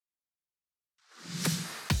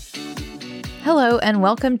Hello, and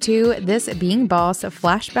welcome to this Being Boss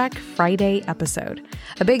Flashback Friday episode.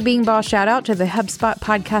 A big Being Boss shout out to the HubSpot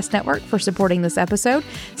Podcast Network for supporting this episode.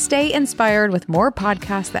 Stay inspired with more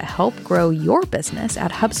podcasts that help grow your business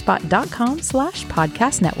at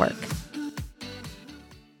HubSpot.com/podcast network.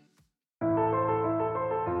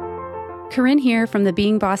 Corinne here from the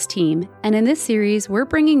Being Boss team, and in this series, we're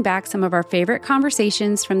bringing back some of our favorite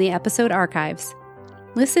conversations from the episode archives.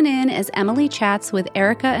 Listen in as Emily chats with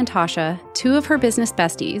Erica and Tasha, two of her business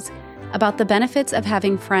besties, about the benefits of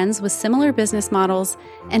having friends with similar business models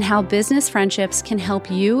and how business friendships can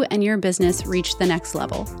help you and your business reach the next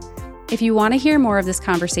level. If you want to hear more of this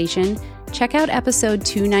conversation, check out episode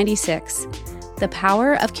 296, The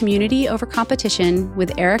Power of Community Over Competition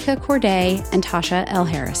with Erica Corday and Tasha L.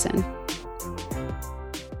 Harrison.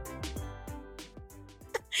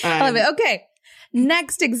 I love it. Okay,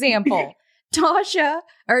 next example. Tasha,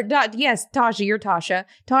 you're Tasha.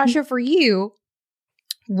 Tasha, for you,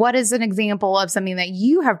 what is an example of something that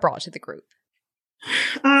you have brought to the group?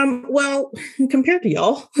 Well, compared to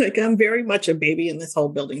y'all, I'm very much a baby in this whole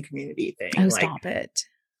building community thing. Oh, stop it.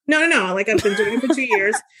 No. I've been doing it for 2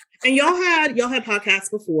 years, and y'all had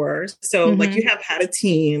podcasts before. So you have had a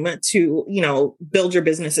team to, build your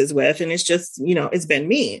businesses with, and it's just, it's been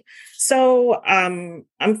me. So, I'm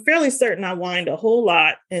fairly certain I whined a whole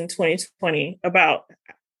lot in 2020 about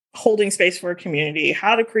holding space for a community,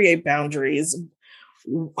 how to create boundaries.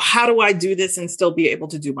 How do I do this and still be able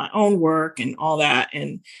to do my own work and all that?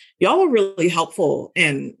 And y'all were really helpful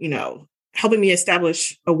in, helping me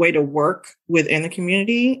establish a way to work within the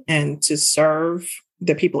community and to serve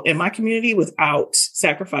the people in my community without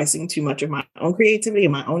sacrificing too much of my own creativity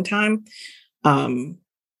and my own time.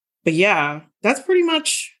 But yeah, that's pretty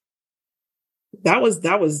much, that was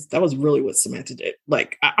really what cemented it.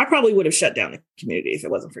 Like, I probably would have shut down the community if it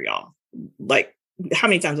wasn't for y'all. Like, how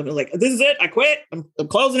many times I've been like, this is it. I quit. I'm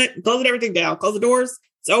closing it. I'm closing everything down. Close the doors.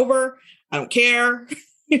 It's over. I don't care.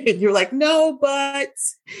 You're like, no, but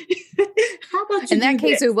how about you? In that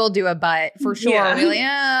case, we will do a but for sure. Yeah. Really,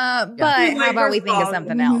 but how about we think of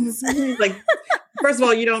something else? Like, first of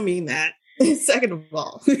all, you don't mean that. Second of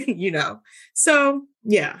all, So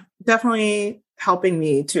yeah, definitely helping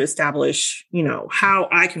me to establish, how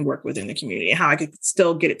I can work within the community, how I could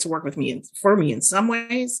still get it to work with me and for me in some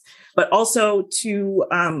ways, but also to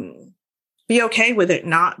be okay with it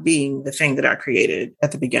not being the thing that I created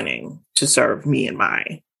at the beginning to serve me and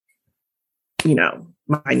my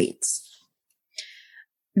needs.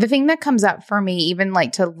 The thing that comes up for me, even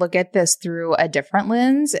like to look at this through a different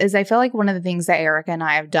lens, is I feel like one of the things that Erica and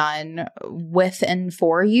I have done with and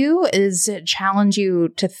for you is challenge you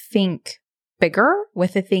to think bigger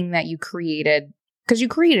with the thing that you created, because you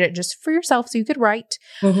created it just for yourself so you could write.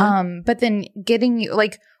 But then getting you,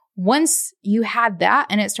 like, once you had that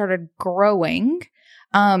and it started growing,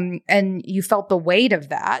 and you felt the weight of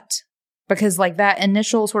that, because like that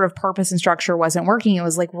initial sort of purpose and structure wasn't working. It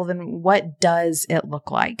was like, well, then what does it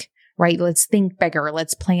look like? Right? Let's think bigger.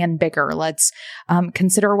 Let's plan bigger. Let's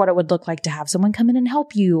consider what it would look like to have someone come in and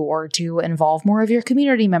help you, or to involve more of your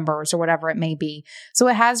community members, or whatever it may be. So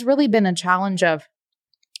it has really been a challenge of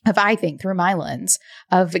I think through my lens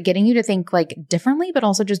of getting you to think like differently, but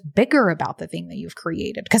also just bigger about the thing that you've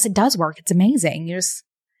created, because it does work. It's amazing. You just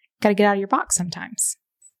got to get out of your box sometimes.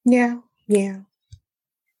 Yeah. You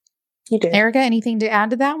did. Erica, anything to add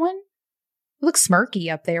to that one? You look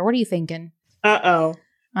smirky up there. What are you thinking? Uh-oh.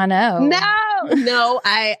 I know. No.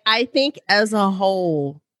 I think as a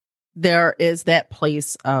whole, there is that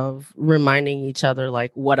place of reminding each other,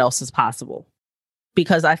 like, what else is possible?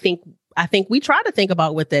 Because I think we try to think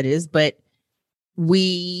about what that is, but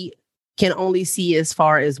we can only see as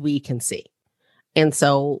far as we can see. And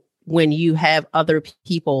so when you have other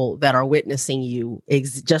people that are witnessing you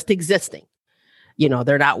just existing,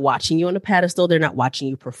 they're not watching you on a pedestal. They're not watching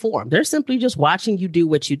you perform. They're simply just watching you do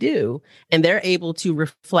what you do. And they're able to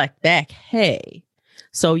reflect back, hey,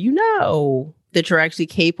 so that you're actually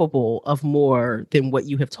capable of more than what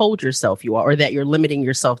you have told yourself you are, or that you're limiting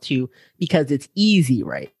yourself to because it's easy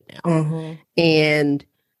right now. And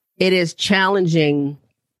it is challenging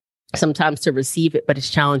sometimes to receive it, but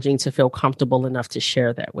it's challenging to feel comfortable enough to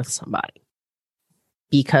share that with somebody.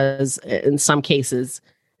 Because in some cases,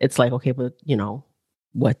 it's like, okay, but,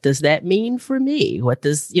 what does that mean for me? What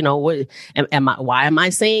does, why am I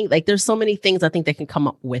saying, like, there's so many things I think that can come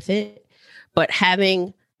up with it, but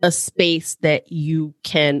having a space that you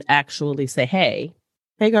can actually say, hey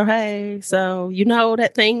girl, hey, so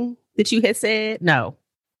that thing that you had said? No.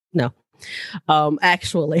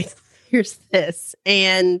 Actually, here's this.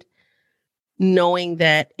 And knowing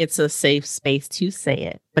that it's a safe space to say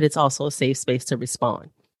it, but it's also a safe space to respond.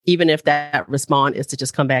 Even if that response is to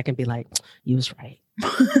just come back and be like, you was right.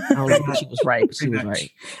 I don't know if she was right, but she was right.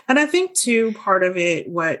 And I think too, part of it,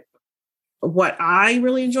 what I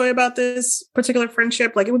really enjoy about this particular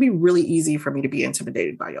friendship, like it would be really easy for me to be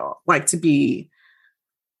intimidated by y'all. Like to be,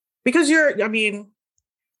 because y'all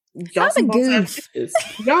some goof.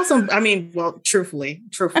 Y'all some, well, truthfully.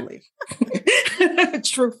 Truthfully.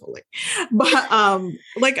 But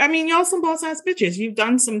y'all some boss ass bitches. You've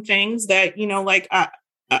done some things that, like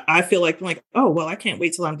I feel like, oh, well, I can't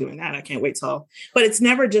wait till I'm doing that. I can't wait till, but it's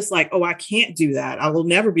never just like, oh, I can't do that. I will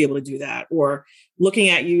never be able to do that. Or looking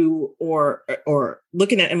at you or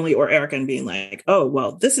looking at Emily or Erica and being like, oh,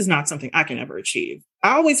 well, this is not something I can ever achieve.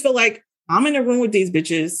 I always feel like I'm in a room with these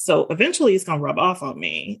bitches. So eventually it's going to rub off on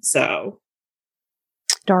me. So.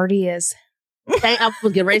 Darty is. I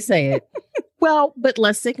was getting ready to say it. Well, but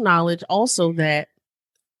let's acknowledge also that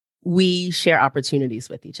we share opportunities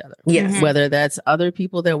with each other. Yes. Whether that's other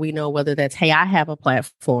people that we know, whether that's, hey, I have a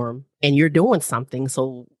platform and you're doing something.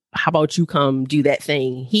 So how about you come do that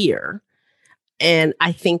thing here? And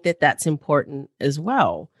I think that that's important as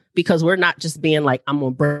well, because we're not just being like, I'm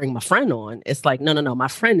going to bring my friend on. It's like, no, my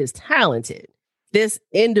friend is talented. This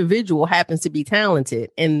individual happens to be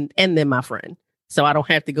talented and then my friend. So I don't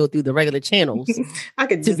have to go through the regular channels I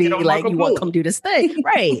could just to be like, you want to come do this thing.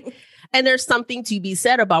 Right. And there's something to be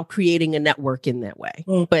said about creating a network in that way.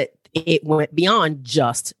 But it went beyond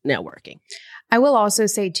just networking. I will also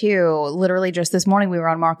say, too, literally just this morning, we were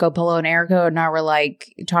on Marco Polo and Erica and I were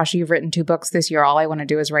like, Tasha, you've written 2 books this year. All I want to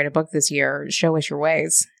do is write a book this year. Show us your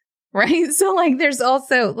ways. Right. So there's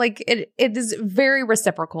also it is very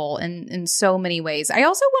reciprocal in so many ways. I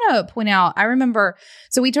also want to point out, I remember,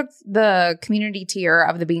 so we took the community tier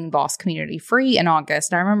of the Being Boss community free in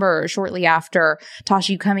August. And I remember shortly after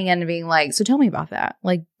Tasha, you coming in and being like, so tell me about that.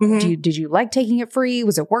 Like, did you like taking it free?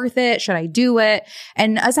 Was it worth it? Should I do it?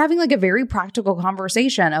 And us having a very practical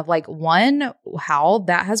conversation of one, how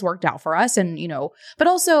that has worked out for us. And, but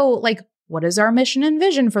also what is our mission and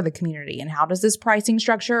vision for the community? And how does this pricing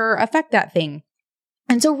structure affect that thing?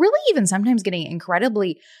 And so really even sometimes getting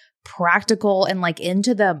incredibly practical and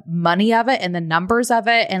into the money of it and the numbers of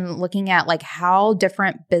it and looking at how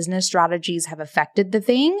different business strategies have affected the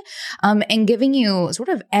thing, and giving you sort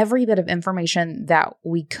of every bit of information that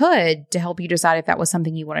we could to help you decide if that was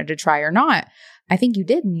something you wanted to try or not. I think you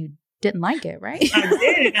did, and you didn't like it, right? I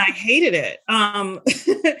did, and I hated it.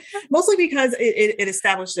 Mostly because it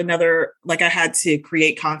established another, I had to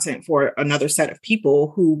create content for another set of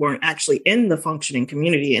people who weren't actually in the functioning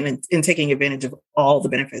community and in taking advantage of all the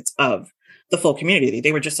benefits of the full community.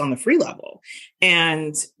 They were just on the free level.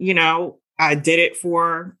 And, I did it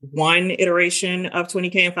for one iteration of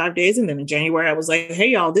 20K in 5 days. And then in January, I was like, hey,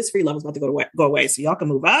 y'all, this free level is about to go away. So y'all can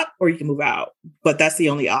move up or you can move out. But that's the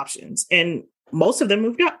only options. And most of them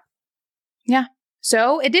moved up. Yeah.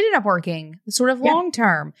 So it did end up working sort of long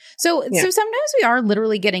term. So sometimes we are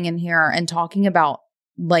literally getting in here and talking about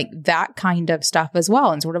that kind of stuff as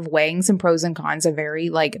well and sort of weighing some pros and cons of very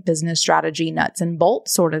business strategy, nuts and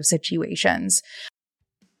bolts sort of situations.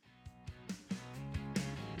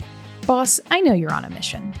 Boss, I know you're on a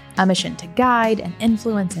mission to guide and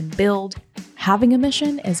influence and build. Having a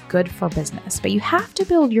mission is good for business, but you have to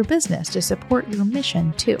build your business to support your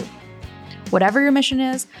mission too. Whatever your mission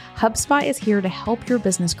is, HubSpot is here to help your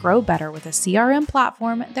business grow better with a CRM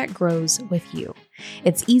platform that grows with you.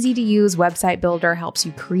 Its easy-to-use website builder helps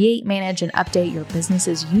you create, manage, and update your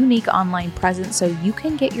business's unique online presence so you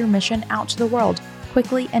can get your mission out to the world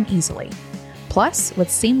quickly and easily. Plus,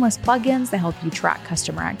 with seamless plugins that help you track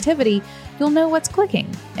customer activity, you'll know what's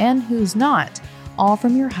clicking and who's not, all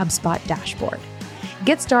from your HubSpot dashboard.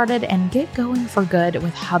 Get started and get going for good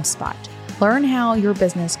with HubSpot. Learn how your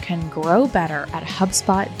business can grow better at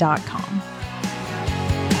HubSpot.com.